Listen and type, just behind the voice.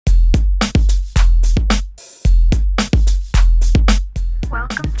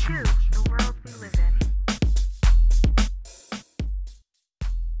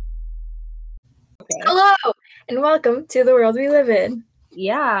and welcome to the world we live in.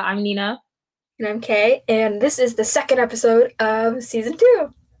 Yeah, I'm Nina. And I'm Kay, and this is the second episode of season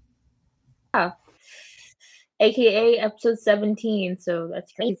 2. Yeah. AKA episode 17, so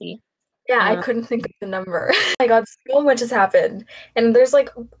that's crazy. Yeah, I couldn't think of the number. Oh my god, so much has happened. And there's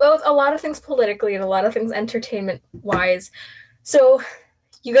like both a lot of things politically and a lot of things entertainment wise. So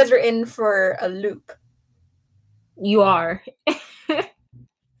you guys are in for a loop. You are.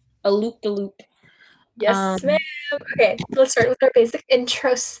 A loop de loop. Yes, ma'am. Okay, let's start with our basic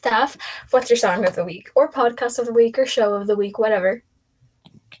intro stuff. What's your song of the week? Or podcast of the week or show of the week, whatever.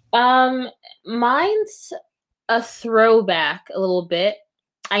 Mine's a throwback a little bit.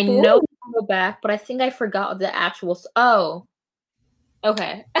 I know Ooh. throwback, but I think I forgot the actual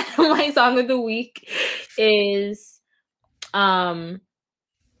okay. My song of the week is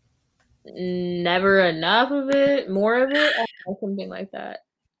Never Enough of It, More of It, something like that.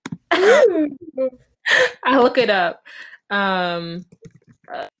 I look it up.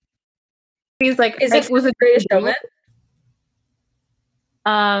 He's like, Is it was it Greatest Showman?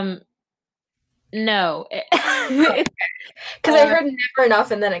 No. Because I heard Never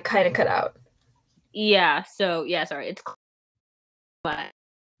Enough and then it kind of cut out. Yeah, so, yeah, sorry. It's but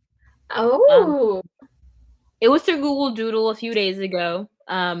Oh. It was through Google Doodle a few days ago.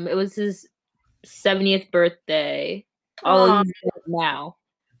 It was his 70th birthday. All he's doing now.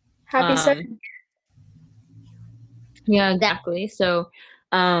 Happy 70th. Yeah, exactly. So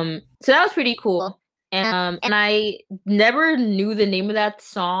that was pretty cool. And I never knew the name of that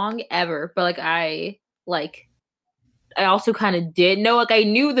song ever, but I also kind of did know, I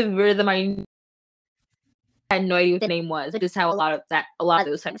knew the rhythm. I had no idea what the name was. Just how a lot of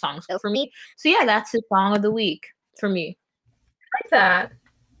those type of songs go for me. So yeah, that's the song of the week for me. I like that.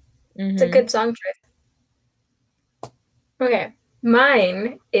 It's a good song choice. Okay.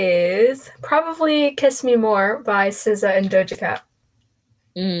 Mine is probably Kiss Me More by SZA and Doja Cat.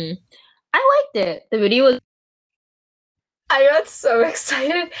 I liked it. The video was... I got so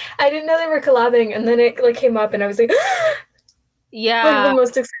excited. I didn't know they were collabing, and then it came up, and I was like, yeah, like the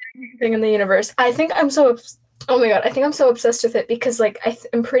most exciting thing in the universe. I think I'm so oh my god, I think I'm so obsessed with it because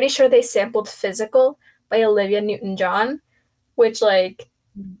I'm pretty sure they sampled Physical by Olivia Newton-John, which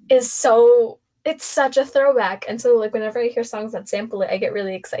is so, it's such a throwback. And so whenever I hear songs that sample it, I get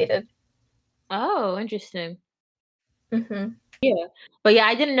really excited. Oh, interesting. Mm-hmm. Yeah. But yeah,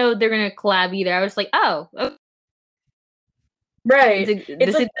 I didn't know they're gonna collab either. I was like, oh, okay. Right. It's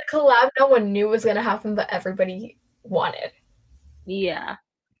like the collab no one knew was gonna happen, but everybody wanted. Yeah,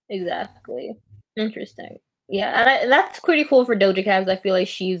 exactly. Interesting. Yeah, that's pretty cool for Doja Cat. I feel like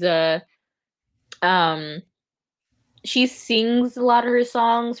she sings a lot of her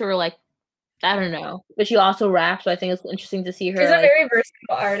songs, or I don't know, but she also raps. So I think it's interesting to see her. She's a very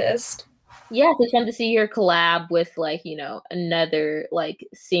versatile artist. Yeah, it's fun to see her collab with another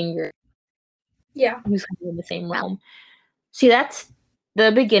singer. Yeah, who's kind of in the same realm. See, that's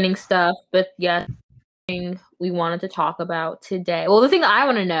the beginning stuff, but yeah, we wanted to talk about today. Well, the thing I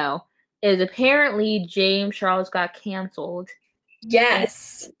want to know is apparently James Charles got canceled.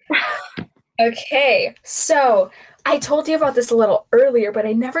 Yes. Okay, so I told you about this a little earlier, but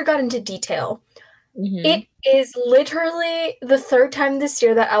I never got into detail. It is literally the third time this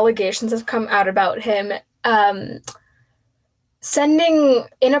year that allegations have come out about him sending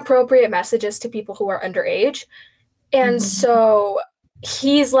inappropriate messages to people who are underage. And so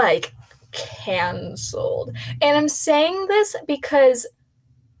he's canceled. And I'm saying this because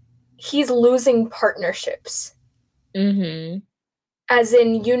he's losing partnerships. As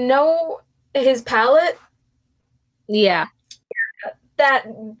in, his palette? Yeah. That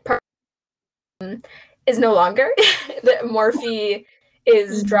is no longer. That Morphe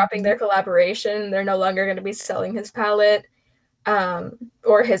is dropping their collaboration. They're no longer going to be selling his palette.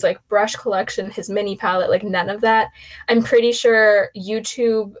 Or his brush collection, his mini palette, none of that. I'm pretty sure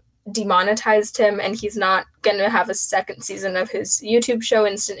YouTube demonetized him and he's not gonna have a second season of his YouTube show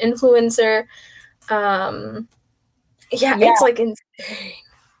Instant Influencer. It's insane.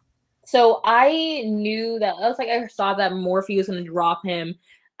 So I knew that, I saw that Morphe was gonna drop him.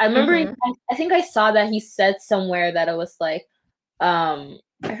 I remember I think I saw that he said somewhere that it was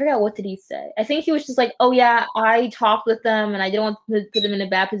I forgot what did he say. I think he was just oh yeah, I talked with them and I didn't want to put them in a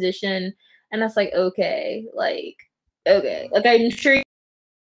bad position. And that's okay. Okay. I'm sure you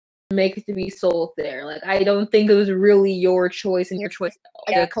make it to be sold there. I don't think it was really your choice and your choice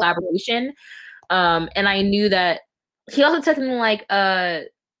a collaboration. And I knew that he also said something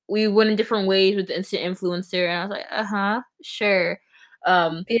we went in different ways with the Instant Influencer, and I was sure.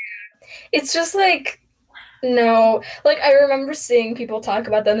 Yeah. It's just No, like I remember seeing people talk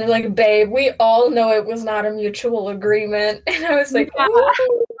about that and they're like, babe, we all know it was not a mutual agreement. And I was like, Yeah.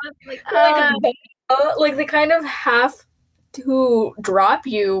 oh, Like, like they kind of have to drop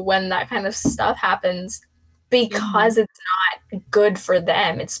you when that kind of stuff happens mhm. because it's not good for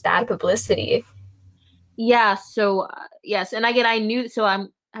them. It's bad publicity. Yeah, so yes, and again, I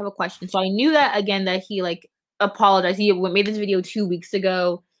have a question. So I knew that again that he like apologized. He made this video 2 weeks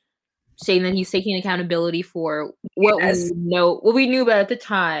ago saying that he's taking accountability for Yes. what we knew about at the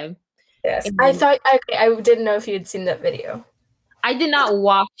time. Yes. I And thought okay, I didn't know if you had seen that video. I did not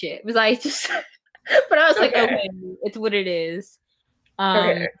watch it because I just, but I was like, Okay. okay, it's what it is.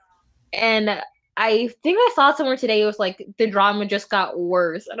 Okay. And I think I saw somewhere today it was like the drama just got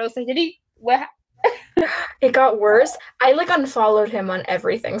worse, and I was like, did he? What? It got worse. I like unfollowed him on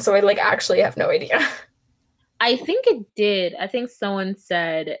everything, so I like actually have no idea. I think it did. I think someone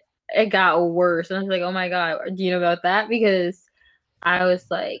said it got worse, and I was like, oh my god, do you know about that? Because I was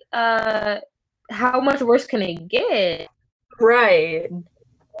like, how much worse can it get? Right.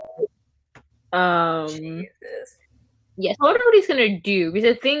 Um, Jesus. yes, I wonder what he's gonna do.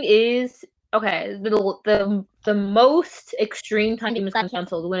 Because the thing is, okay, the most extreme time he was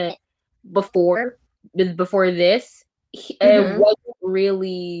canceled when it before before this, it Mm-hmm. wasn't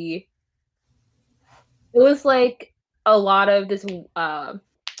really. It was like a lot of this. It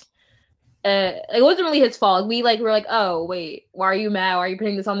wasn't really his fault. We like were like, oh wait, why are you mad? Why are you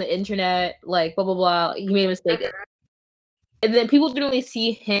putting this on the internet? Like blah blah blah. He made a mistake, and then people didn't really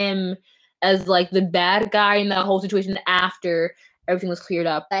see him as like the bad guy in that whole situation after everything was cleared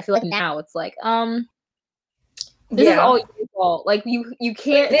up. I feel like now it's like, this is Yeah. all your fault. Like you Like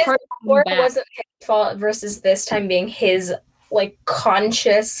can't. It's this hard to come before it back. wasn't his fault versus this time being his like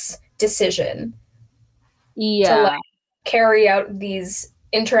conscious decision to like Yeah. carry out these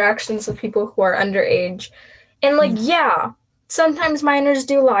interactions with people who are underage. And like, yeah, sometimes minors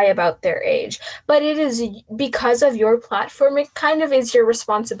do lie about their age, but it is because of your platform, it kind of is your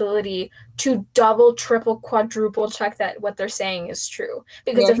responsibility to double, triple, quadruple check that what they're saying is true.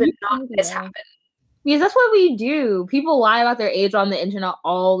 Because Yeah. if it's not, this Yeah. happened. Because that's what we do. People lie about their age on the internet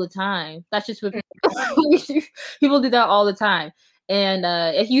all the time. That's just what we do. People do that all the time. And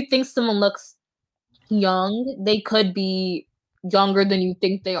if you think someone looks young, they could be younger than you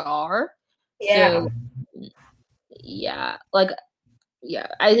think they are. Yeah. So yeah, like yeah,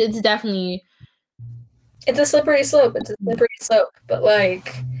 it's definitely. It's a slippery slope. It's a slippery slope. But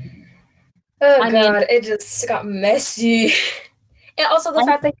like, oh I mean, god, it just got messy. And also the I,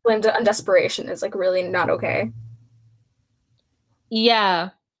 fact that he blamed it on desperation is like really not okay. yeah,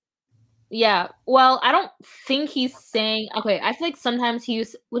 yeah. Well, I don't think he's saying. Okay, I feel like sometimes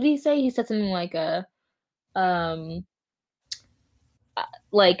he's. What did he say? He said something like um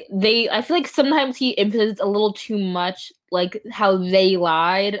like they. I feel like sometimes he emphasizes a little too much, like how they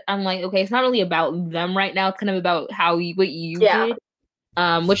lied. I'm like, okay, it's not really about them right now. It's kind of about what you Yeah.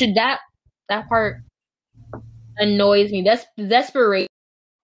 did. Which is that part annoys me. That's desperation.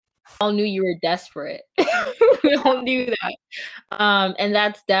 We all knew you were desperate. We all knew that. And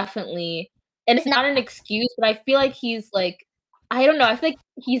that's definitely, and it's not an excuse, but I feel like he's like, I don't know. I feel like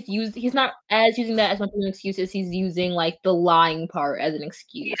he's not as using that as much of an excuse as he's using like the lying part as an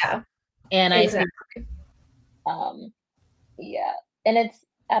excuse. Yeah. And I Exactly. think, um, yeah, and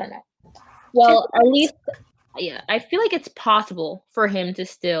I don't know. Well, at least, yeah, I feel like it's possible for him to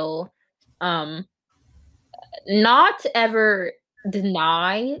still, um, not ever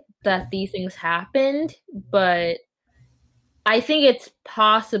deny that these things happened, but I think it's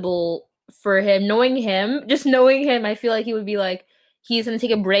possible for him, just knowing him, I feel like he would be like, he's gonna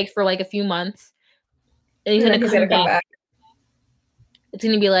take a break for like a few months and he's And gonna then he's gonna come come back. back. It's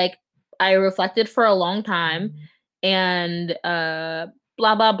gonna be like, I reflected for a long time and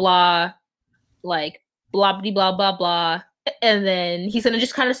blah blah blah, like blah blah blah blah blah. And then he's gonna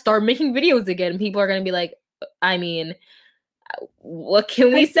just kind of start making videos again. People are gonna be like, I mean, what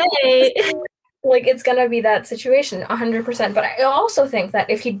can we say? Like it's gonna be that situation 100%. But I also think that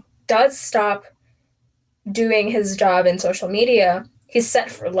if he does stop doing his job in social media, he's set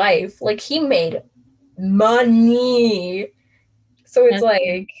for life. Like he made money. So it's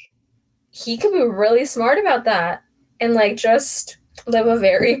like he could be really smart about that and like just live a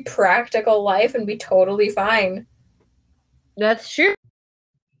very practical life and be totally fine. That's true.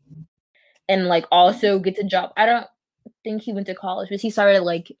 And like also gets a job. I don't think he went to college, but he started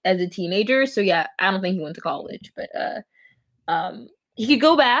like as a teenager. So yeah, I don't think he went to college, but he could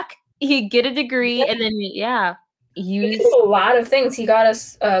go back, he could get a degree, and then yeah, He could use. do a lot of things. He got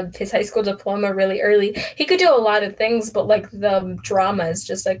us his high school diploma really early. He could do a lot of things, but like the drama is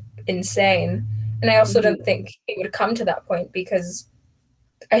just like insane. And I also don't think it would come to that point because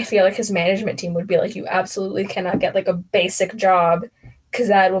I feel like his management team would be like, you absolutely cannot get like a basic job because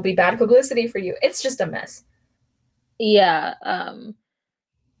that will be bad publicity for you. It's just a mess. Yeah.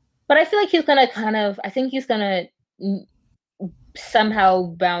 But I feel like he's gonna I think he's gonna somehow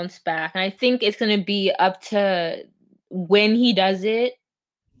bounce back. And I think it's gonna be up to when he does it,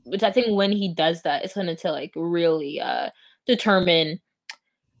 which I think when he does that, it's gonna to like really determine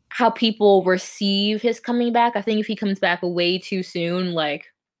how people receive his coming back. I think if he comes back way too soon, like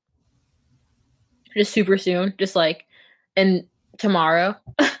just super soon, just like and tomorrow,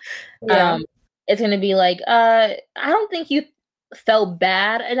 Yeah. it's gonna be like, I don't think you felt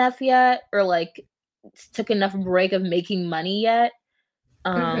bad enough yet, or like took enough break of making money yet.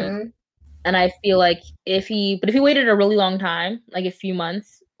 Um, Mm-hmm. and I feel like if he waited a really long time, like a few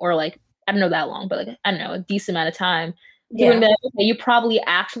months, or like I don't know that long, but like I don't know, a decent amount of time, he wouldn't Yeah. be like, okay, you probably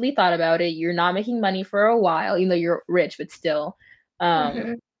actually thought about it. You're not making money for a while, even though you're rich, but still. Um,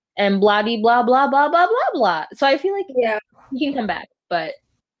 Mm-hmm. and blah blah blah blah blah blah blah. So I feel like Yeah. he can come back, but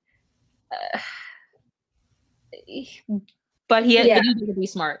uh, Yeah. he has to be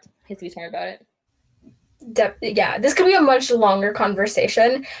smart. He has to be smart about it. Yeah. This could be a much longer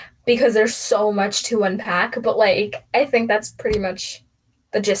conversation because there's so much to unpack, but like I think that's pretty much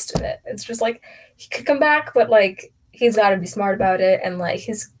the gist of it. It's just like he could come back, but like he's got to be smart about it and like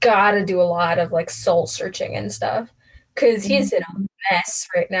he's got to do a lot of like soul searching and stuff because he's in a mess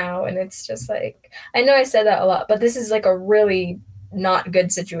right now and it's just like I know I said that a lot, but this is like a really not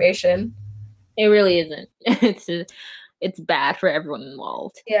good situation. It really isn't. It's bad for everyone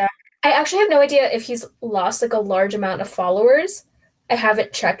involved. Yeah. I actually have no idea if he's lost like a large amount of followers. I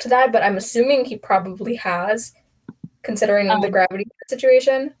haven't checked that, but I'm assuming he probably has, considering the Um, gravity of the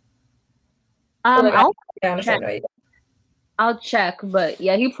situation. But like, I'll I honestly check. have no idea. I'll check, but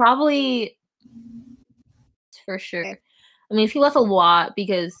yeah, he probably for sure. I mean, if he lost a lot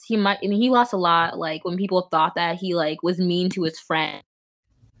because he might. I mean, he lost a lot. Like when people thought that he like was mean to his friend.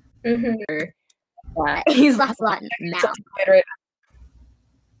 Mm-hmm. But he's lost a lot now. Right.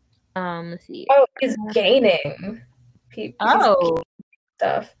 Let's see. Oh, he's gaining. He's Oh.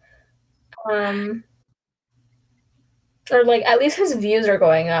 stuff. Um, or like at least his views are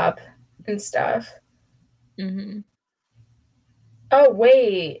going up and stuff. Mm-hmm. Oh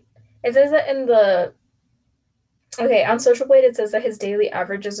wait, it says that in the okay on Social Blade it says that his daily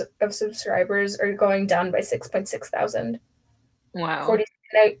averages of subscribers are going down by 6.6 thousand. Wow. 40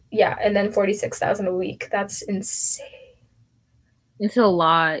 yeah, and then 46,000 a week. That's insane. It's a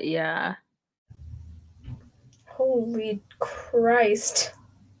lot. Yeah. Holy Christ.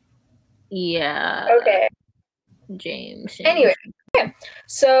 Yeah. Okay. James. Anyway, okay.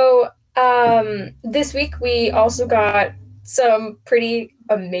 So this week we also got some pretty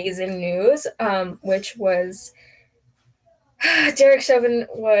amazing news, which was Derek Chauvin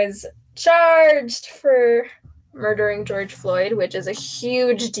was charged for murdering George Floyd, which is a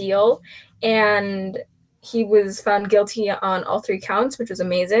huge deal. And he was found guilty on all three counts, which was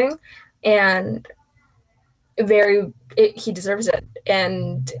amazing. And he deserves it.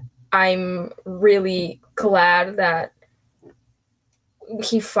 And I'm really glad that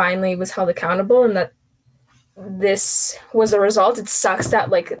he finally was held accountable and that this was the result. It sucks that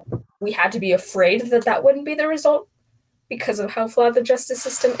like we had to be afraid that that wouldn't be the result because of how flawed the justice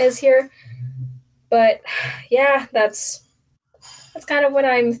system is here. But yeah, that's kind of what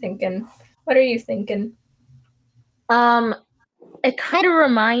I'm thinking. What are you thinking? Um, it kind of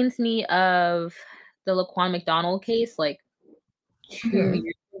reminds me of the Laquan McDonald case, like 2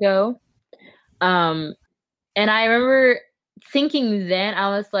 years ago. And I remember thinking then, I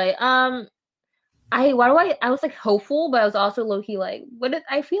was like, I was like hopeful, but I was also low key like,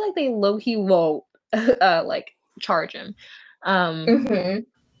 I feel like they low key won't like charge him. Mm-hmm.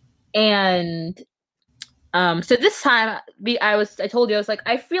 And so this time I told you I was like,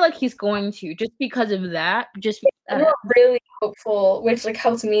 I feel like he's going to just because of that. Just I don't We're know. really hopeful, which like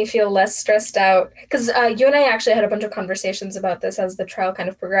helps me feel less stressed out because you and I actually had a bunch of conversations about this as the trial kind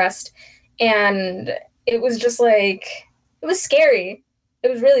of progressed, and it was just like it was scary. It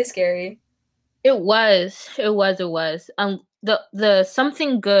was really scary. It was. The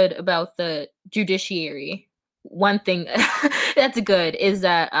something good about the judiciary, one thing that's good is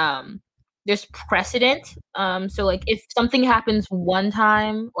that there's precedent. So like if something happens one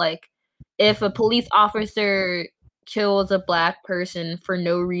time, like if a police officer kills a black person for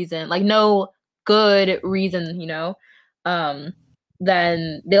no reason, like no good reason,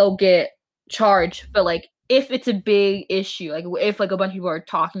 then they'll get charged. But like if it's a big issue, like if like a bunch of people are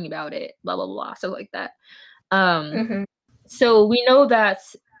talking about it, blah blah blah, stuff like that. Um, Mm-hmm. so we know that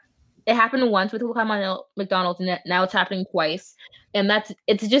it happened once with McDonald's, and now it's happening twice, and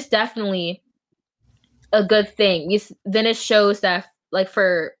it's just definitely a good thing. Then it shows that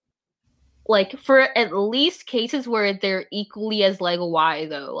for at least cases where they're equally as like why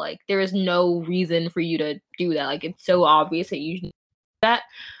though, like there is no reason for you to do that. Like it's so obvious that you should do that.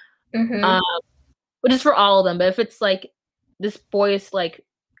 Um, which is for all of them. But if it's like this boy is like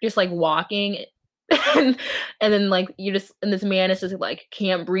just like walking and then like and this man is just like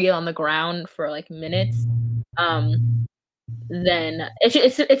can't breathe on the ground for like minutes, then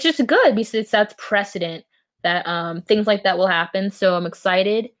it's just good because it sets precedent that things like that will happen. So I'm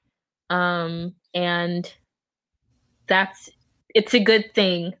excited. And it's a good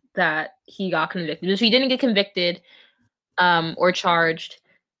thing that he got convicted. If he didn't get convicted or charged,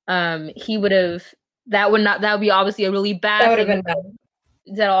 he would have that would be obviously a really That bad would have thing. been bad.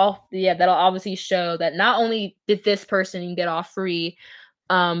 That'll obviously show that not only did this person get off free,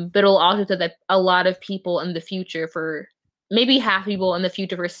 but it'll also show that a lot of people in the future, for maybe half people in the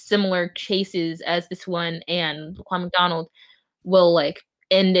future for similar cases as this one and Quan McDonald, will like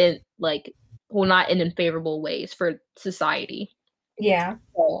end in like will not end in favorable ways for society. Yeah.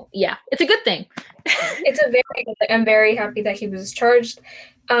 So yeah, it's a good thing. It's a very good thing. I'm very happy that he was charged.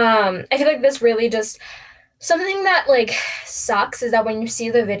 I feel like this really just something that like sucks is that when you see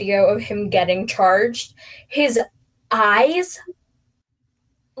the video of him getting charged, his eyes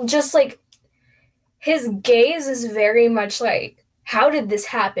just like his gaze is very much like, how did this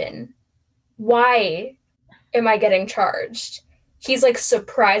happen? Why am I getting charged? He's like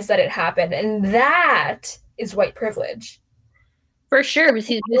surprised that it happened, and that is white privilege. For sure, because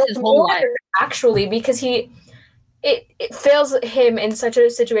this is whole life. Actually, because it fails him in such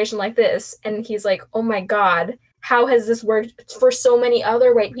a situation like this, and he's like, oh my god, how has this worked for so many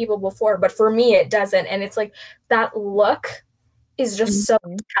other white people before, but for me it doesn't. And it's like that look is just so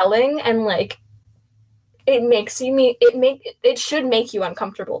telling, and like it should make you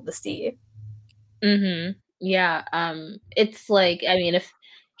uncomfortable to see. Yeah. It's like, I mean, if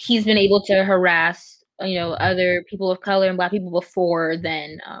he's been able to harass, other people of color and Black people before,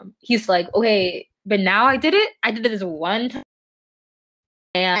 then he's like, okay, but now I did it. I did it this one time,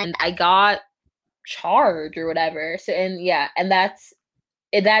 and I got charged or whatever. So, and yeah, and that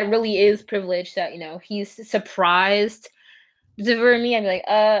really is privilege that he's surprised. So for me, I'd be like,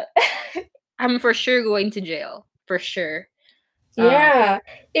 I'm for sure going to jail, for sure. Yeah,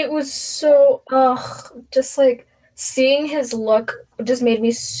 it was so, just like seeing his look just made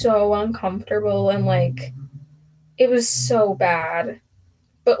me so uncomfortable, and like it was so bad.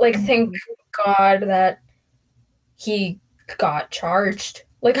 But like, thank God that he got charged.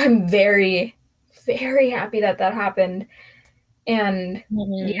 Like, I'm very, very happy that that happened. And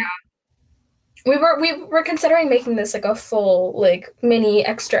yeah, we were considering making this like a full like mini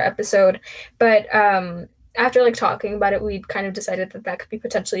extra episode, but after like talking about it, we kind of decided that that could be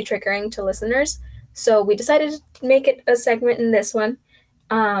potentially triggering to listeners. So we decided to make it a segment in this one.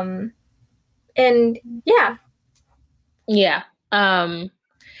 And yeah. Yeah.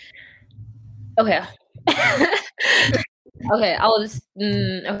 Okay. Okay,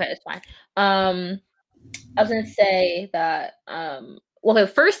 okay, it's fine. I was gonna say that well,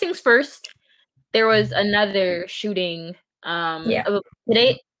 first things first, there was another shooting Yeah.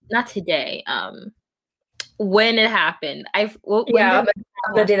 today, not today, when it happened. Yeah,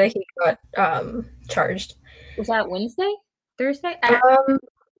 the day that he got charged. Was that Wednesday? Thursday? I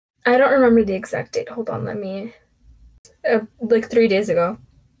don't remember the exact date. Hold on, let me like 3 days ago.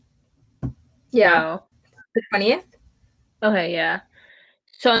 Yeah. No. The 20th? Okay, yeah.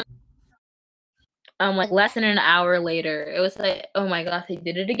 So like less than an hour later, it was like, oh my gosh, they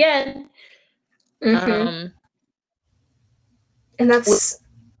did it again. And that's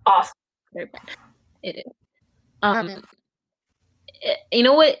awful. It is. You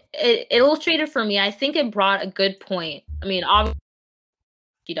know what? It illustrated for me. I think it brought a good point. I mean, obviously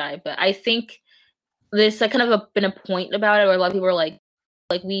he died, but I think there's like kind of been a point about it where a lot of people are like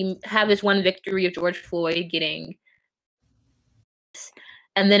we have this one victory of George Floyd getting,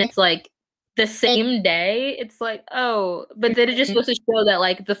 and then it's like the same day, it's like, oh, but then it just goes to show that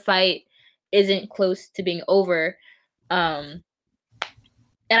like the fight isn't close to being over. And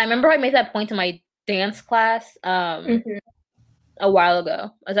I remember I made that point to my dance class a while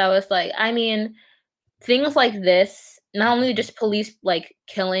ago, as I was like, I mean, things like this, not only just police like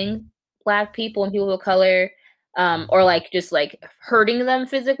killing Black people and people of color, or like just like hurting them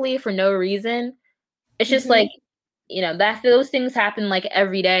physically for no reason. It's just like, that those things happen like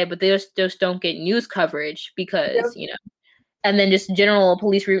every day, but they just don't get news coverage because, and then just general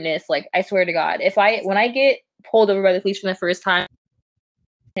police rudeness. Like, I swear to God, when I get pulled over by the police for the first time,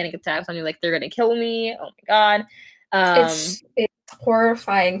 panic attacks on me, like they're gonna kill me. Oh my god. It's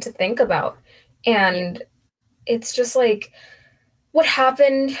horrifying to think about. And it's just like what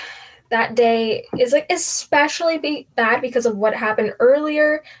happened that day is like especially bad because of what happened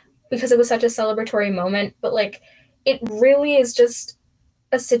earlier, because it was such a celebratory moment, but like it really is just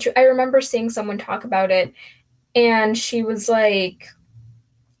a situation. I remember seeing someone talk about it, and she was like,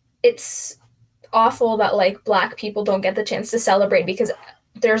 it's awful that like Black people don't get the chance to celebrate because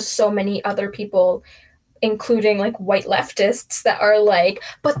there's so many other people, including like white leftists, that are like,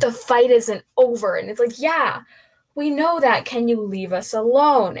 but the fight isn't over. And it's like, yeah, we know that. Can you leave us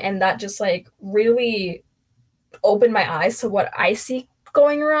alone? And that just like really opened my eyes to what I see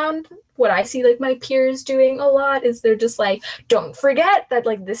going around. What I see like my peers doing a lot is they're just like, don't forget that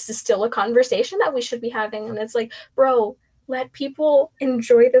like this is still a conversation that we should be having. And it's like, bro, let people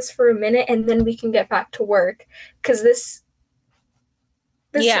enjoy this for a minute and then we can get back to work. Because this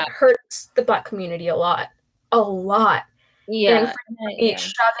hurts the Black community a lot. A lot. And for me,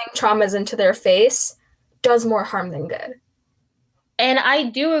 shoving traumas into their face does more harm than good. And I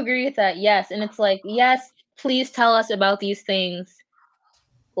do agree with that, yes. And it's like, yes, please tell us about these things,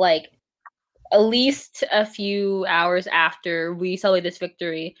 like, at least a few hours after we celebrate this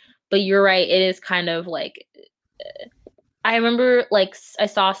victory. But you're right, it is kind of like, I remember, like, I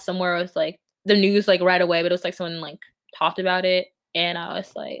saw somewhere it was like the news like right away, but it was like someone like talked about it, and I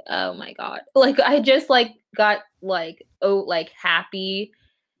was like, oh my god, like I just like got like happy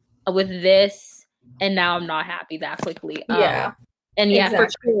with this, and now I'm not happy that quickly. Yeah. And yeah, exactly.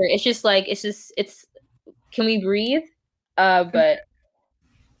 For sure, it's just like it's can we breathe? But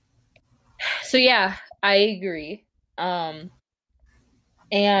so yeah, I agree. And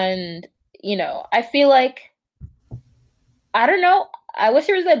you know, I feel like, I don't know. I wish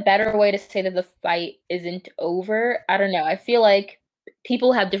there was a better way to say that the fight isn't over. I don't know. I feel like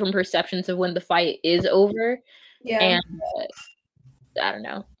people have different perceptions of when the fight is over. Yeah. And I don't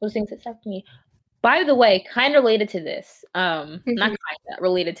know. Those things that stuck to me. By the way, kind of related to this. Not kind of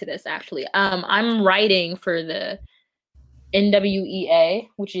related to this actually. I'm writing for the NWEA,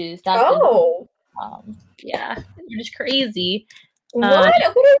 which is yeah, which is crazy. What are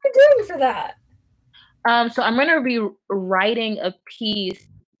you doing for that? So I'm gonna be writing a piece.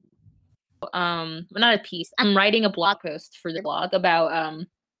 Not a piece. I'm writing a blog post for the blog about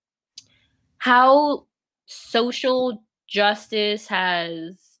how social justice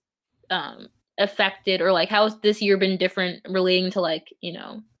has affected, or like how has this year been different relating to like, you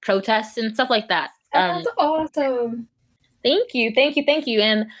know, protests and stuff like that. That's awesome. Thank you.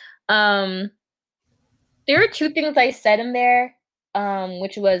 And there are two things I said in there,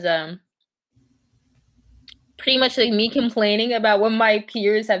 which was pretty much like me complaining about what my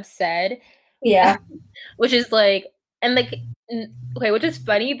peers have said. Yeah. Which is like, and like, okay, which is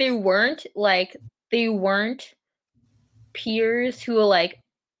funny, they weren't peers who like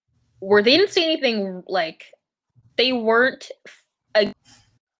they didn't say anything, like they weren't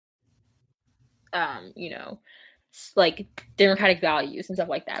you know, like democratic values and stuff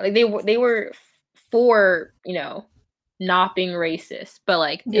like that. Like they were for, you know, not being racist, but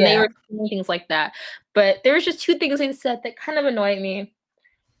like, and they were doing things like that. But there was just two things they said that kind of annoyed me.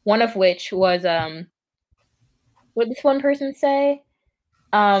 One of which was what did this one person say?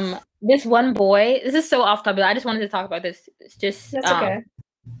 This one boy, this is so off topic, I just wanted to talk about this. It's just that's okay.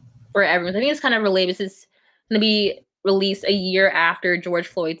 For everyone. I think it's kind of related. This is gonna be released a year after George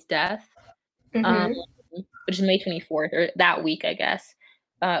Floyd's death. Which is May 24th, or that week, I guess.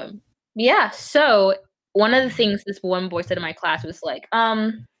 Yeah, so one of the things this one boy said in my class was like,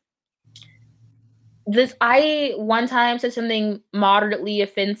 I one time said something moderately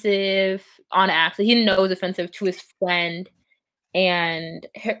offensive on accident. He didn't know it was offensive to his friend, and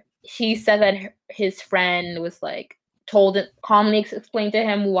he said that his friend was like calmly explained to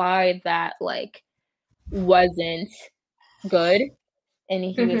him why that like wasn't good, and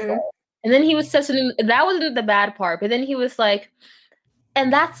he was like, and then he was said something that wasn't the bad part, but then he was like,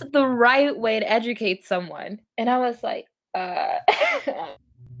 and that's the right way to educate someone, and I was like,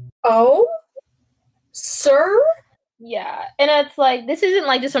 oh, sir? Yeah. And it's like, this isn't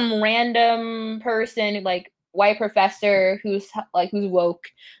like just some random person, like white professor who's woke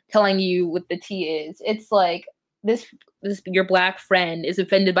telling you what the tea is. It's like this your Black friend is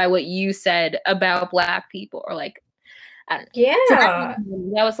offended by what you said about Black people, or like, I don't know. Yeah.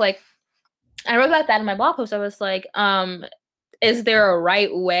 So that was like, I wrote about that in my blog post. I was like, is there a right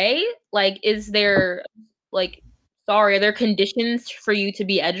way? Like, is there like, sorry, are there conditions for you to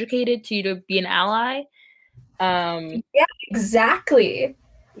be educated, to be an ally? Yeah, exactly.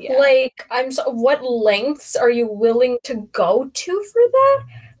 Yeah. Like, what lengths are you willing to go to for that?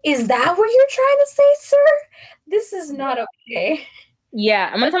 Is that what you're trying to say, sir? This is not okay.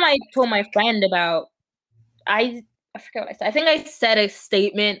 Yeah. One time I told my friend about, I forget what I said. I think I said a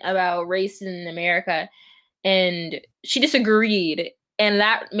statement about race in America, and she disagreed, and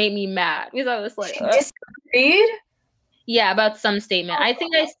that made me mad because I was like, She disagreed? yeah, about some statement. I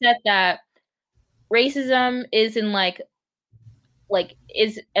think I said that racism is in like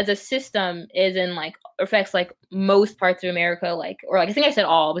is as a system is in like affects like most parts of America, like, or like I think I said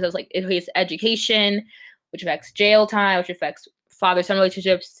all, because like it affects education, which affects jail time, which affects father-son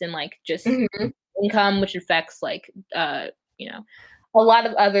relationships, and like just income, which affects like you know, a lot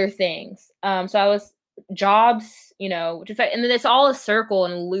of other things. So I was jobs, you know, which affect, and then it's all a circle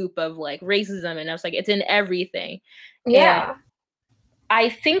and loop of like racism, and I was like, it's in everything. And Yeah. I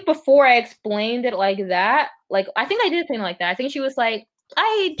think before I explained it like that, like I think I did think like that. I think she was like,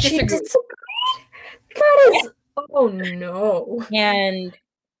 I She disagree. disagreed? That is, oh no.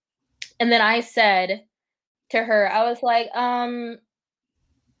 And then I said to her, I was like, and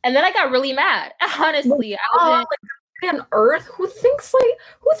then I got really mad. Honestly, I wasn't. Like, on Earth? Who thinks like,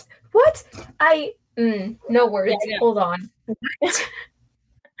 what? No words. Yeah, Hold on.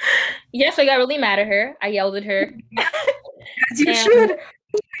 yes, I got really mad at her. I yelled at her. As you and should.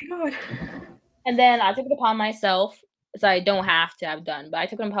 Oh my god. and then I took it upon myself, so I don't have to have done, but I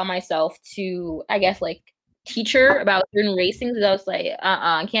took it upon myself to, I guess, like teach her about certain racings. Because I was like,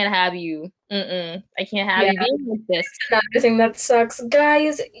 I can't have you. I can't have you being like this. Another thing that sucks.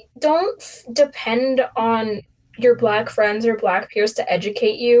 Guys, don't depend on your black friends or black peers to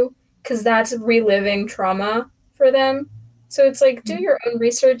educate you, because that's reliving trauma for them. So it's like, do your own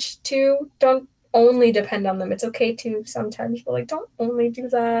research too. Don't only depend on them. It's okay to sometimes, but like, don't only do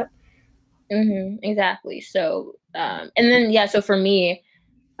that. Exactly. So, and then yeah. So for me,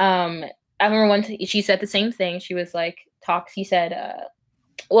 I remember once she said the same thing. She was like, He said,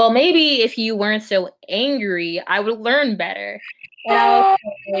 well, maybe if you weren't so angry, I would learn better. And I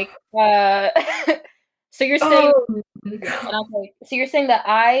was like, so you're saying, Oh, and I was like, so you're saying that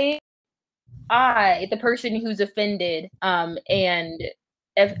the person who's offended, and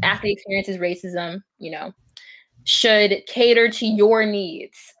if after the experiences racism, you know, should cater to your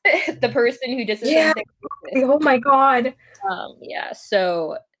needs. The person who just yeah. assumes Oh my god. yeah.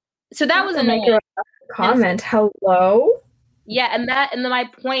 So that Not was to make annoying. a And so, comment. Hello? yeah, and then my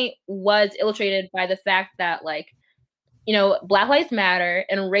point was illustrated by the fact that, like, you know, Black Lives Matter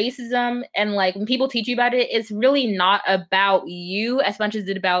and racism, and like when people teach you about it, it's really not about you as much as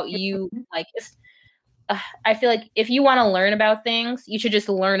it's about you. Like, I feel like if you want to learn about things, you should just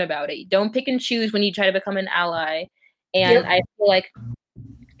learn about it. Don't pick and choose when you try to become an ally. And Yep. I feel like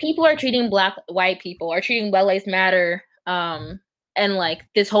people are treating white people are treating Black Lives Matter, and like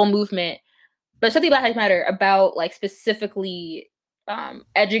this whole movement, but something Black Lives Matter about like specifically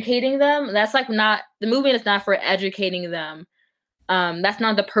educating them. That's like not the movement is not for educating them. That's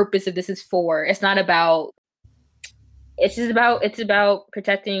not the purpose of this is for. It's not about. It's about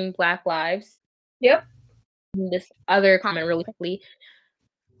protecting Black lives. Yep. And this other comment really quickly,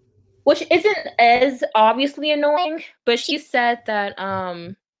 which isn't as obviously annoying, but she said that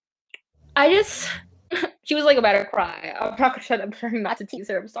I just she was like about to cry. I'm not gonna shut up, trying not to tease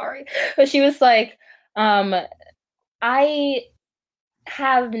her, I'm sorry. But she was like, I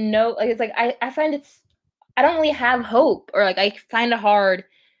have no like it's like I find I don't really have hope, or like I find it hard.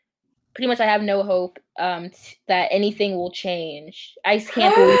 Pretty much I have no hope that anything will change. I just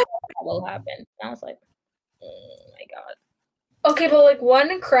can't believe that will happen. And I was like, oh my god. Okay, but like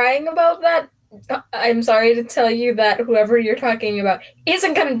one crying about that, I'm sorry to tell you that whoever you're talking about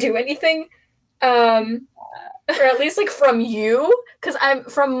isn't gonna do anything. Or at least like from you, because I'm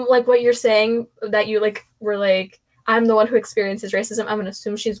from like what you're saying that you like were like, I'm the one who experiences racism. I'm gonna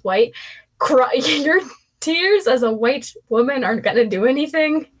assume she's white. Your tears as a white woman aren't gonna do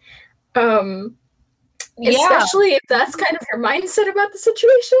anything. Um, Yeah. especially if that's kind of your mindset about the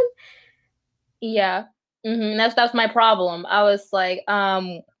situation. Yeah. That's my problem. I was like,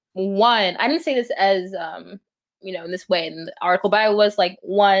 one, I didn't say this as you know, in this way in the article, but I was like,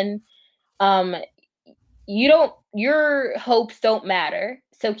 one, um, your hopes don't matter,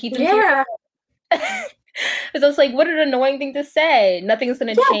 so keep them to Yeah. yourself. So it's like, what an annoying thing to say. Nothing's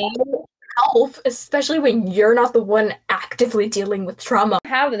gonna change. Help, especially when you're not the one actively dealing with trauma. I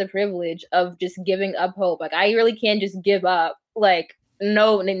have the privilege of just giving up hope. Like, I really can't just give up. Like,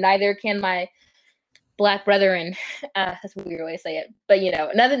 no, neither can my Black brethren. That's a weird way to say it, but you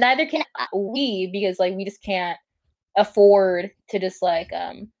know, neither can we, because like we just can't afford to just like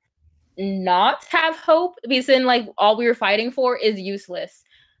not have hope, because then like all we were fighting for is useless.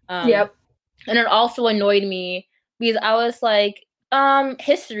 Yep. And it also annoyed me because I was like,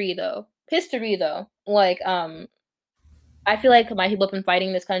 history though. Like, I feel like my people have been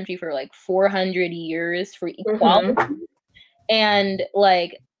fighting this country for like 400 years for equality. And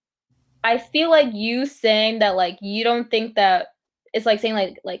like, I feel like you saying that, like, you don't think that it's like saying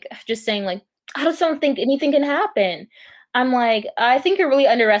like just saying like, I just don't think anything can happen. I'm like, I think you're really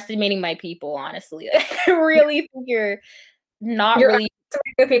underestimating my people, honestly. I really think you're not You're really.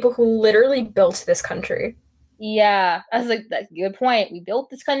 the people who literally built this country. Yeah, I was like, that's a good point. We built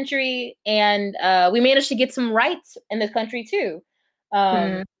this country, and we managed to get some rights in this country too.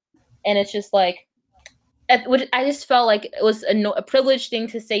 And it's just like, which I just felt like it was a privileged thing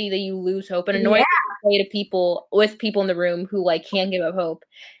to say that you lose hope, and annoying to say to people with people in the room who like can't give up hope,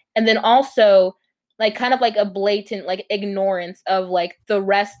 and then also like kind of like a blatant like ignorance of like the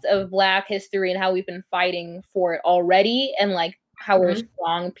rest of Black history and how we've been fighting for it already, and like how we're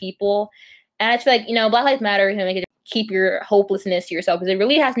strong people. And I feel like, you know, Black Lives Matter is gonna keep your hopelessness to yourself because it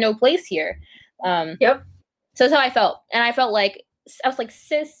really has no place here. Yep. So that's how I felt, and I felt like I was like,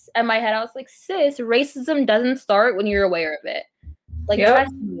 sis, in my head, I was like, sis, racism doesn't start when you're aware of it. Like,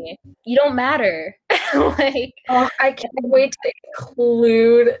 trust me, you don't matter. Like, oh, I can't wait to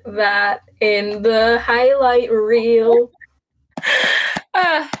include that in the highlight reel.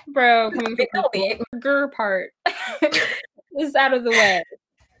 Bro, coming from the Gur part is out of the way.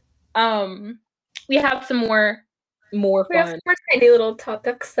 We have some more fun. We have some more tiny little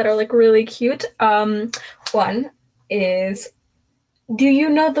topics that are like really cute. One is, do you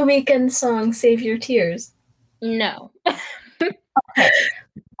know the Weeknd song "Save Your Tears"? No. Okay.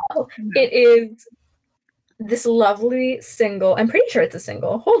 Well, it is this lovely single. I'm pretty sure it's a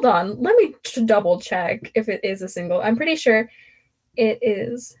single. Hold on, let me double check if it is a single. I'm pretty sure it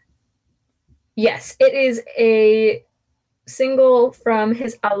is. Yes, it is a single from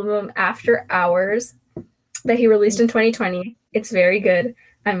his album After Hours that he released in 2020. It's very good.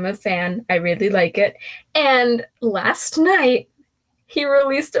 I'm a fan. I really like it. And last night, he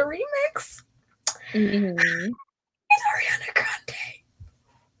released a remix. It's Ariana Grande.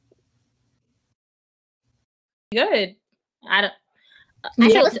 Good. I don't.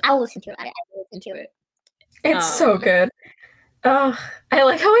 I'll listen to it. I listen to it. It's so good. Oh, I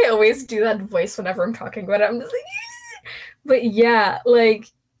like how I always do that voice whenever I'm talking about it. I'm just like, but yeah, like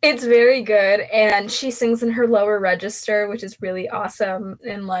it's very good, and she sings in her lower register, which is really awesome.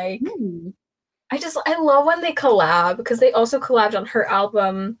 And like, I love when they collab because they also collabed on her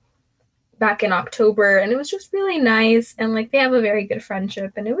album back in October, and it was just really nice. And like, they have a very good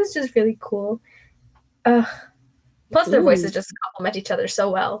friendship, and it was just really cool. Plus, their voices just complement each other so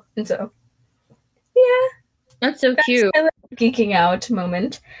well, and so yeah, that's so cute. My geeking out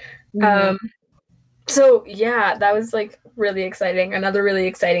moment. So yeah, that was like really exciting. Another really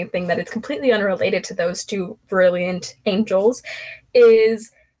exciting thing that is completely unrelated to those two brilliant angels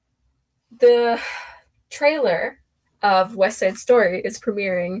is the trailer of West Side Story is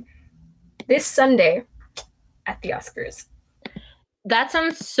premiering this Sunday at the Oscars. That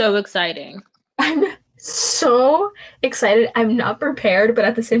sounds so exciting. I'm so excited. I'm not prepared, but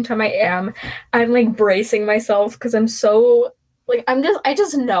at the same time I am. I'm like bracing myself because I'm so like I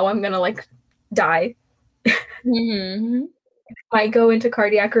just know I'm gonna like die. Might go into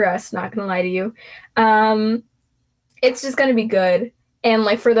cardiac arrest, not gonna lie to you. It's just gonna be good. And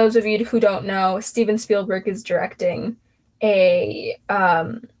like for those of you who don't know, Steven Spielberg is directing a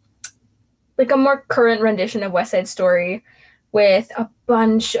like a more current rendition of West Side Story with a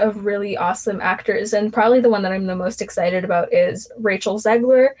bunch of really awesome actors. And probably the one that I'm the most excited about is Rachel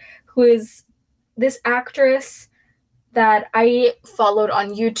Zegler, who is this actress that I followed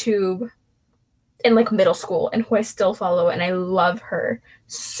on YouTube in like middle school and who I still follow, and I love her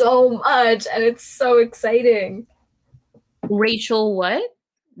so much, and it's so exciting. Rachel what?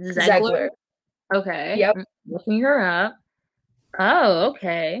 Zegler? Okay. Yep. I'm looking her up. Oh,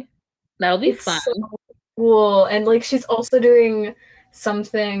 okay. That'll be fun. So cool. And like she's also doing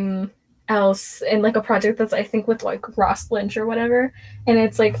something else in like a project that's I think with like Ross Lynch or whatever. And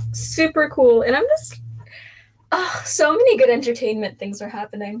it's like super cool. And I'm just so many good entertainment things are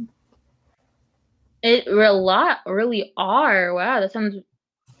happening. A lot really are. Wow, that sounds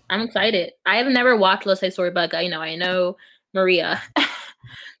I'm excited. I have never watched West Side Story, but I know Maria.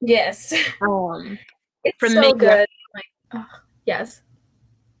 Yes. It's from so good. Like, yes.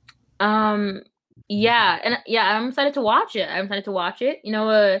 Yeah, and yeah, I'm excited to watch it. You know,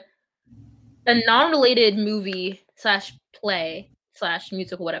 a non-related movie / play /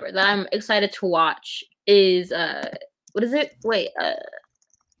 musical, whatever, that I'm excited to watch is what is it? Wait,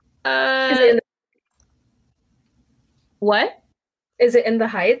 Is it what? Is it In the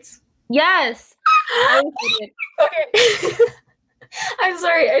Heights? Yes. I Okay. I'm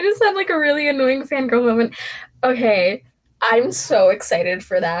sorry. I just had like a really annoying fangirl moment. Okay. I'm so excited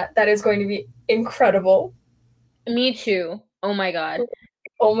for that. That is going to be incredible. Me too. Oh my god.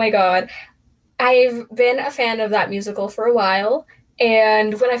 Oh my god. I've been a fan of that musical for a while.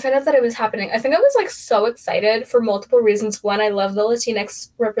 And when I found out that it was happening, I think I was like so excited for multiple reasons. One, I love the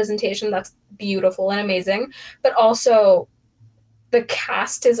Latinx representation. That's beautiful and amazing. But also, the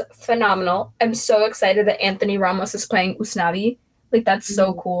cast is phenomenal. I'm so excited that Anthony Ramos is playing Usnavi. Like, that's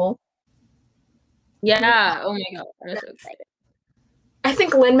so cool. Yeah. Oh my god. I'm so excited. I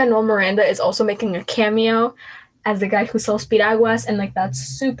think Lin-Manuel Miranda is also making a cameo as the guy who sells piraguas, and like that's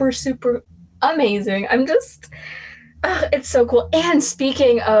super, super amazing. I'm just it's so cool. And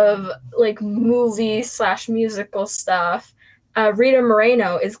speaking of like movie slash musical stuff, Rita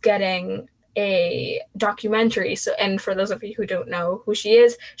Moreno is getting a documentary. So, and for those of you who don't know who she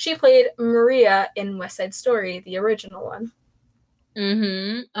is, she played Maria in West Side Story, the original one.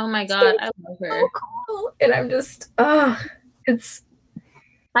 Oh my So god, it's I love so her. cool, and I'm just it's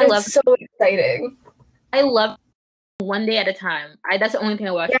I it's love so exciting. I love One Day at a Time. That's the only thing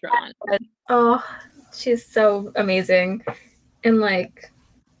I watched her on. Oh, she's so amazing, and like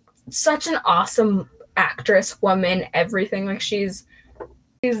such an awesome actress, woman, everything. Like she's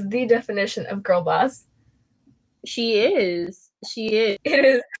the definition of girl boss. She is. She is. It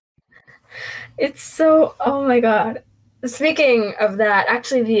is. It's so. Oh my god. Speaking of that,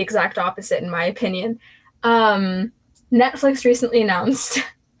 actually, the exact opposite, in my opinion. Um, Netflix recently announced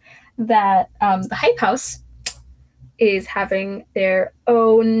that the Hype House is having their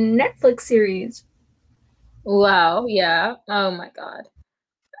own Netflix series. Wow. Yeah. Oh my god.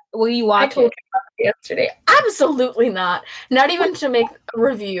 Will you I watch told it? you yesterday. Absolutely not. Not even to make a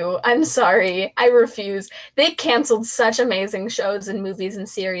review. I'm sorry. I refuse. They canceled such amazing shows and movies and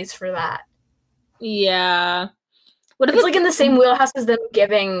series for that. Yeah. What if It's like it's in the same wheelhouse as them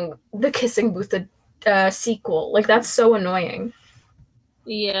giving The Kissing Booth a sequel. Like, that's so annoying.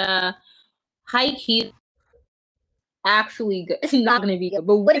 yeah. High key actually good. It's not gonna be good,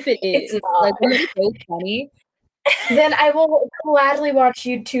 but what if it It's is? Like, not. wouldn't it be so funny? Then I will gladly watch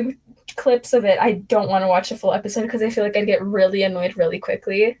YouTube clips of it. I don't want to watch a full episode because I feel like I'd get really annoyed really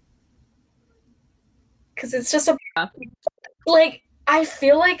quickly. Because it's just a like I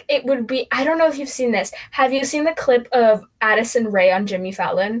feel like it would be. I don't know if you've seen this. Have you seen the clip of Addison Rae on Jimmy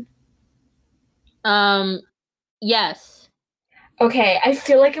Fallon? Um, yes. Okay, I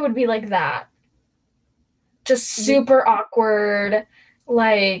feel like it would be like that. Just super awkward.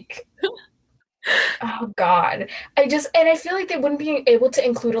 Like, oh god. I feel like they wouldn't be able to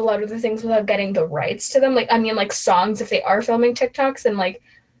include a lot of the things without getting the rights to them. Like, I mean, like songs if they are filming TikToks, and like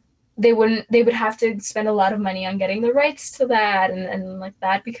they would have to spend a lot of money on getting the rights to that, and like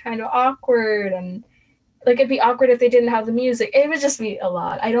that'd be kind of awkward, and like it'd be awkward if they didn't have the music. It would just be a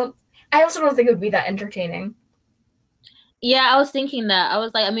lot. I also don't think it would be that entertaining. Yeah, I was thinking that. I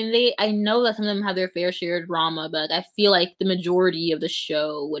was like, I mean, I know that some of them have their fair share of drama, but I feel like the majority of the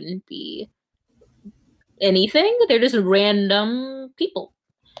show wouldn't be anything. They're just random people.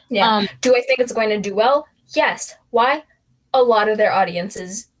 Yeah. Do I think it's going to do well? Yes. Why? A lot of their audience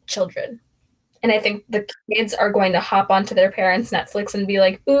is children. And I think the kids are going to hop onto their parents' Netflix and be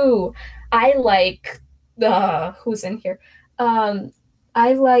like, ooh, I like who's in here?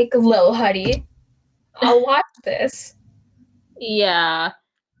 I like Lil Huddy. I'll watch this. Yeah.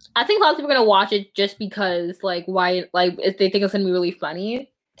 I think a lot of people are gonna watch it just because, like, why, like, if they think it's gonna be really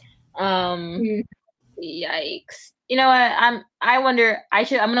funny. Mm. Yikes. You know what? I wonder. I'm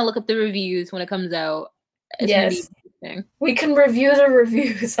gonna look up the reviews when it comes out. It's gonna be Yes. interesting. We can review the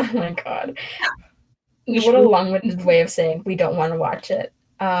reviews. Oh my god. What a long-winded way of saying we don't want to watch it.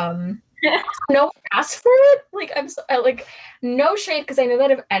 No one asked for it. Like like no shade because I know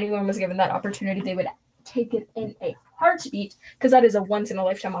that if anyone was given that opportunity, they would take it in a heartbeat because that is a once in a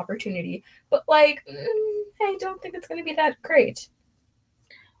lifetime opportunity. But like, I don't think it's going to be that great.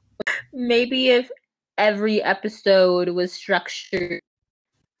 Maybe if every episode was structured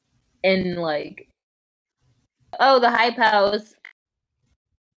in like, oh, the Hype House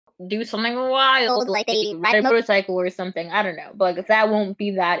do something wild, like they ride a motorcycle or something. I don't know, but like, that won't be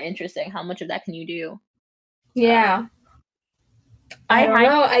that interesting. How much of that can you do? Yeah, I don't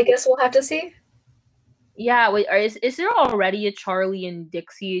know. I guess we'll have to see. Yeah, wait, is there already a Charlie and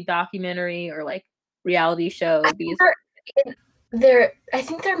Dixie documentary or like reality show? I think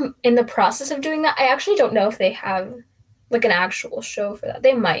they're in the process of doing that. I actually don't know if they have like an actual show for that.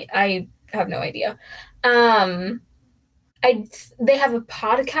 They might. I have no idea. I They have a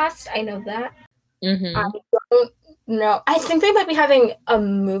podcast. I know that. I Mm-hmm. don't know. I think they might be having a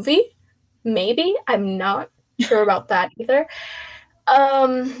movie. Maybe. I'm not sure about that either.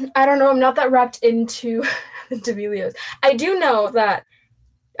 I don't know. I'm not that wrapped into the D'Amelios. I do know that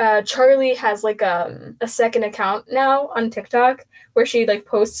Charlie has like a second account now on TikTok where she like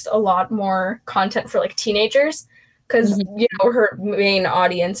posts a lot more content for like teenagers because Mhm. you know her main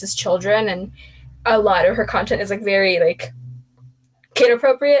audience is children, and a lot of her content is like very like kid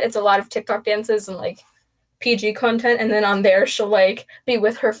appropriate. It's a lot of TikTok dances and like PG content, and then on there she'll like be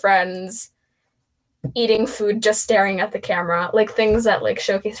with her friends eating food, just staring at the camera, like things that like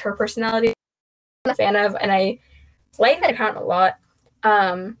showcase her personality. I'm a fan of, and I like that account a lot.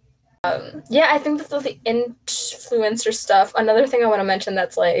 Um, yeah, I think that's the influencer stuff. Another thing I want to mention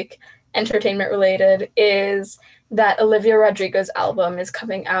that's like entertainment related is that Olivia Rodrigo's album is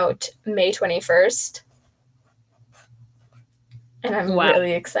coming out May 21st. And I'm Wow.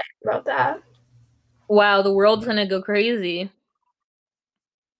 really excited about that. Wow, the world's gonna go crazy.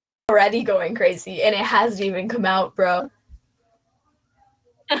 Already going crazy, and it hasn't even come out, bro.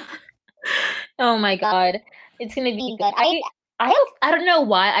 Oh my god. It's gonna be good. I don't know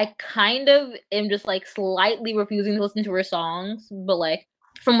why. I kind of am just like slightly refusing to listen to her songs, but like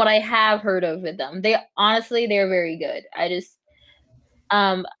from what I have heard of with them, they're very good. I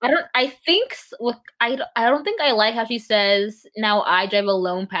don't think I like how she says, "Now I drive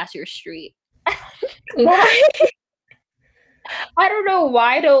alone past your street." Why? I don't know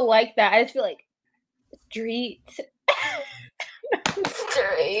why I don't like that. I just feel like street.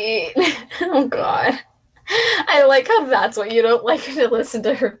 Straight. Oh god. I like how that's what you don't like to listen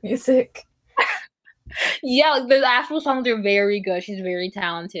to her music. Yeah, like, the actual songs are very good. She's very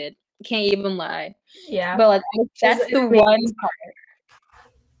talented. Can't even lie. Yeah. But like She's that's the one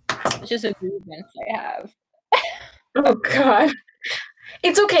part. It's just a grievance I have. oh god.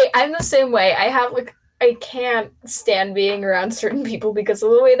 It's okay. I'm the same way. I have like I can't stand being around certain people because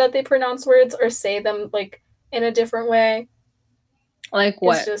of the way that they pronounce words or say them like in a different way. Like It's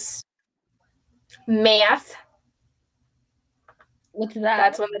what? just math. What's that?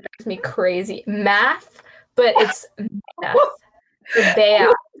 That's one that drives me crazy. Math, but it's math or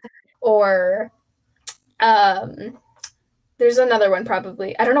bath or um there's another one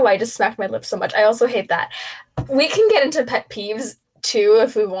probably. I don't know why I just smacked my lips so much. I also hate that. We can get into pet peeves too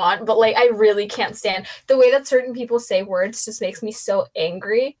if we want, but like I really can't stand the way that certain people say words just makes me so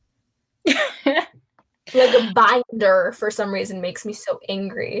angry. Like a binder for some reason makes me so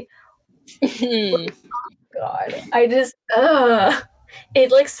angry. God. I just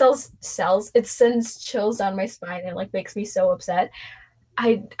it like it sends chills down my spine and like makes me so upset.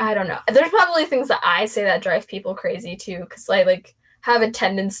 I don't know. There's probably things that I say that drive people crazy too, because I like have a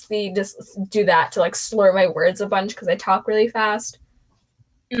tendency to just do that to like slur my words a bunch because I talk really fast.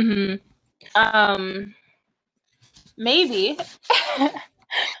 Mm-hmm. Maybe.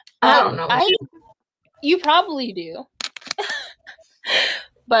 I don't know. You probably do.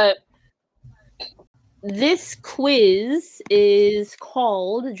 But this quiz is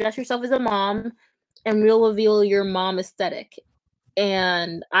called Dress Yourself as a Mom and We'll Reveal Your Mom Aesthetic.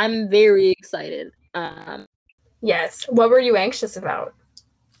 And I'm very excited. Yes. What were you anxious about?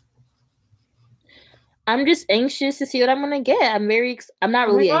 I'm just anxious to see what I'm gonna get. I'm not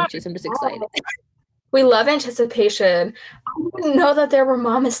Oh my really God. anxious. I'm just excited. We love anticipation. I didn't know that there were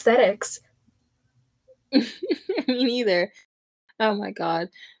mom aesthetics. Me neither. Oh my god.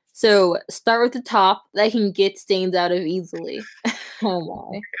 So start with the top that I can get stains out of easily.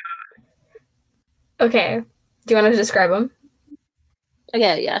 Oh my. Okay. Do you want to describe them?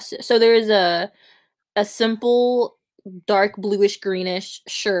 Okay, yes. So there's a simple dark bluish greenish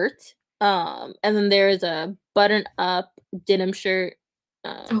shirt. And then there's a button up denim shirt.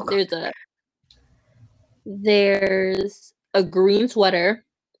 Oh God. There's a green sweater,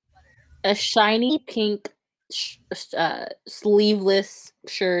 a shiny pink sleeveless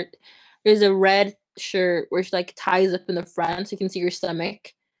shirt. There's a red shirt which like ties up in the front so you can see your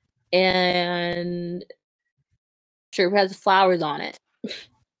stomach, and shirt has flowers on it.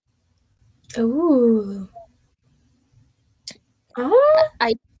 Ooh. Oh.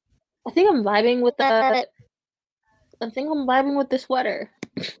 I I think I'm vibing with that. I think I'm vibing with the sweater.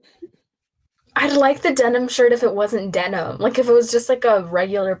 I'd like the denim shirt if it wasn't denim. Like if it was just like a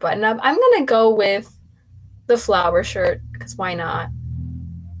regular button up. I'm gonna go with the flower shirt because why not?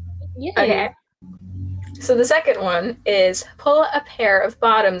 Okay. Yay. So the second one is pull a pair of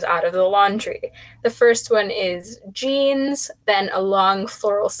bottoms out of the laundry. The first one is jeans, then a long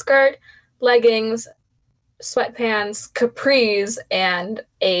floral skirt, leggings, sweatpants, capris, and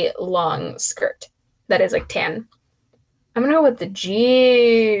a long skirt that is like tan. I'm gonna go with the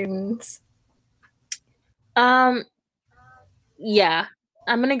jeans. Yeah,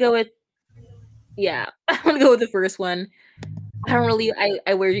 I'm gonna go with I'm gonna go with the first one. I don't really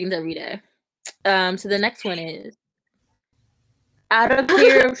I wear jeans every day. So the next one is add a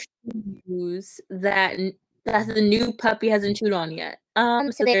pair of shoes that the new puppy hasn't chewed on yet. So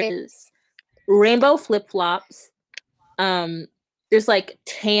there's rainbow flip flops. There's like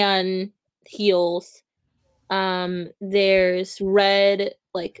tan heels. There's red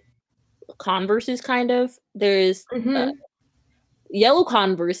like Converses kind of. There's yellow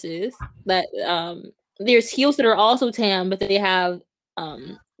Converses that there's heels that are also tan, but they have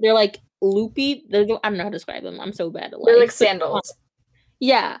they're like loopy. I don't know how to describe them. I'm so bad at They're like life. But sandals.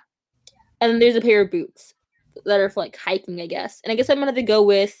 yeah. And then there's a pair of boots that are for like hiking, I guess. And I guess I'm gonna have to go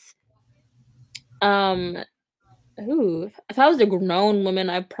with um if I was a grown woman,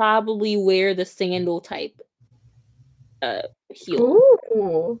 I'd probably wear the sandal type heel.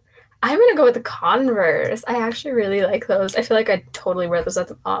 Ooh. I'm gonna go with the Converse. I actually really like those. I feel like I'd totally wear those at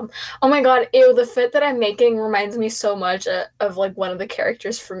the prom. Oh my god, ew, the fit that I'm making reminds me so much of like one of the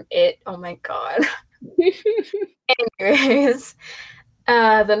characters from It. Oh my god. Anyways,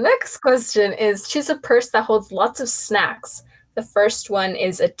 the next question is choose a purse that holds lots of snacks. The first one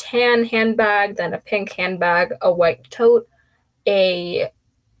is a tan handbag, then a pink handbag, a white tote, a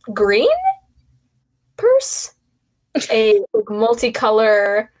green purse, a like,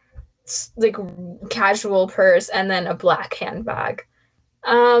 multicolor like casual purse, and then a black handbag.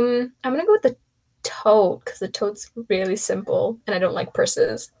 I'm gonna go with the tote because the tote's really simple, and I don't like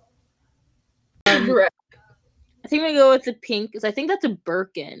purses. Right. I think I'm gonna go with the pink because I think that's a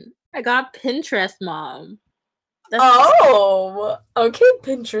Birkin. I got Pinterest mom. Oh, okay,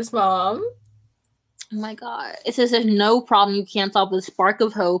 Pinterest mom. Oh my god. It says there's no problem you can't solve with a spark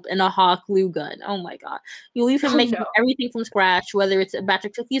of hope and a hot glue gun. Oh my god. You leave him Oh making no. everything from scratch, whether it's a batch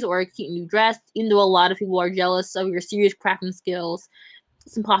of cookies or a cute new dress, even though a lot of people are jealous of your serious crafting skills.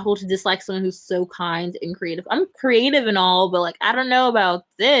 It's impossible to dislike someone who's so kind and creative. I'm creative and all, but like I don't know about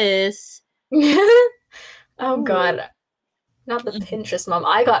this. Oh Ooh. god. Not the Pinterest mom.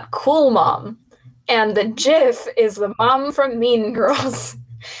 I got cool mom. And the GIF is the mom from Mean Girls.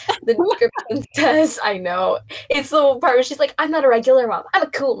 The description says, I know. It's the part where she's like, I'm not a regular mom. I'm a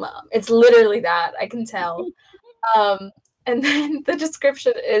cool mom. It's literally that. I can tell. And then the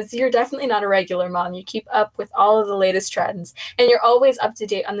description is you're definitely not a regular mom. You keep up with all of the latest trends, and you're always up to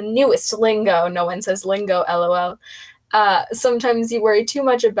date on the newest lingo. No one says lingo, lol. Sometimes you worry too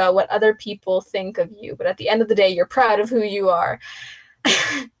much about what other people think of you, but at the end of the day, you're proud of who you are.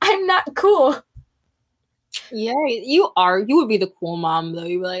 I'm not cool. Yeah, you are. You would be the cool mom though.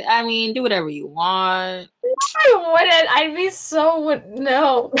 You'd be like, I mean, do whatever you want. I wouldn't. I'd be so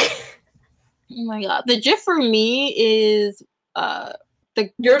no. Oh my god. The GIF for me is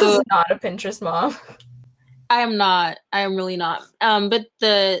Yours is the not a Pinterest mom. I am not. I am really not. But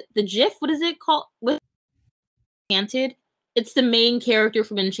the GIF, what is it called? With Enchanted? It's the main character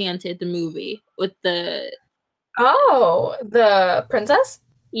from Enchanted, the movie, with the Oh, the princess?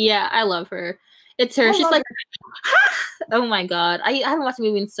 yeah, I love her. It's her. I She's love like, her. oh my god. I haven't watched the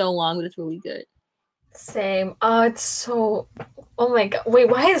movie in so long, but it's really good. Same. Oh, it's so. Oh my god. Wait,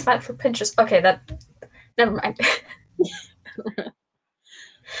 why is that for Pinterest? Okay, that. Never mind.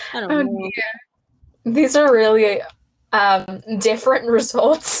 I don't Oh know. dear. These are really different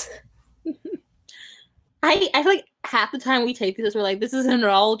results. I feel like half the time we take these, we're like, this isn't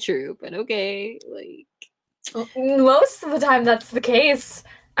all true, but okay, like Most of the time, that's the case.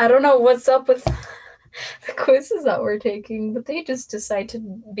 I don't know what's up with the quizzes that we're taking, but they just decide to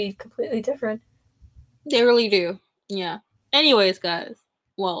be completely different. they really do. Yeah. Anyways, guys.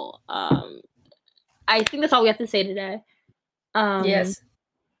 Well, I think that's all we have to say today. Um, Yes.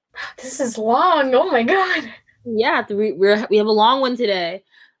 This is long. Oh my god. yeah, we have a long one today.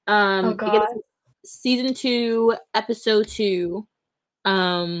 Oh Again, god. season 2, episode 2,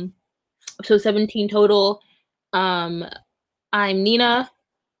 um, episode 17 total. I'm Nina,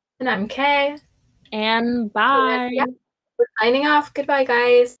 And I'm Kay. and And bye. yeah, we're signing off. Goodbye,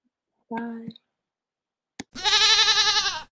 guys. Bye.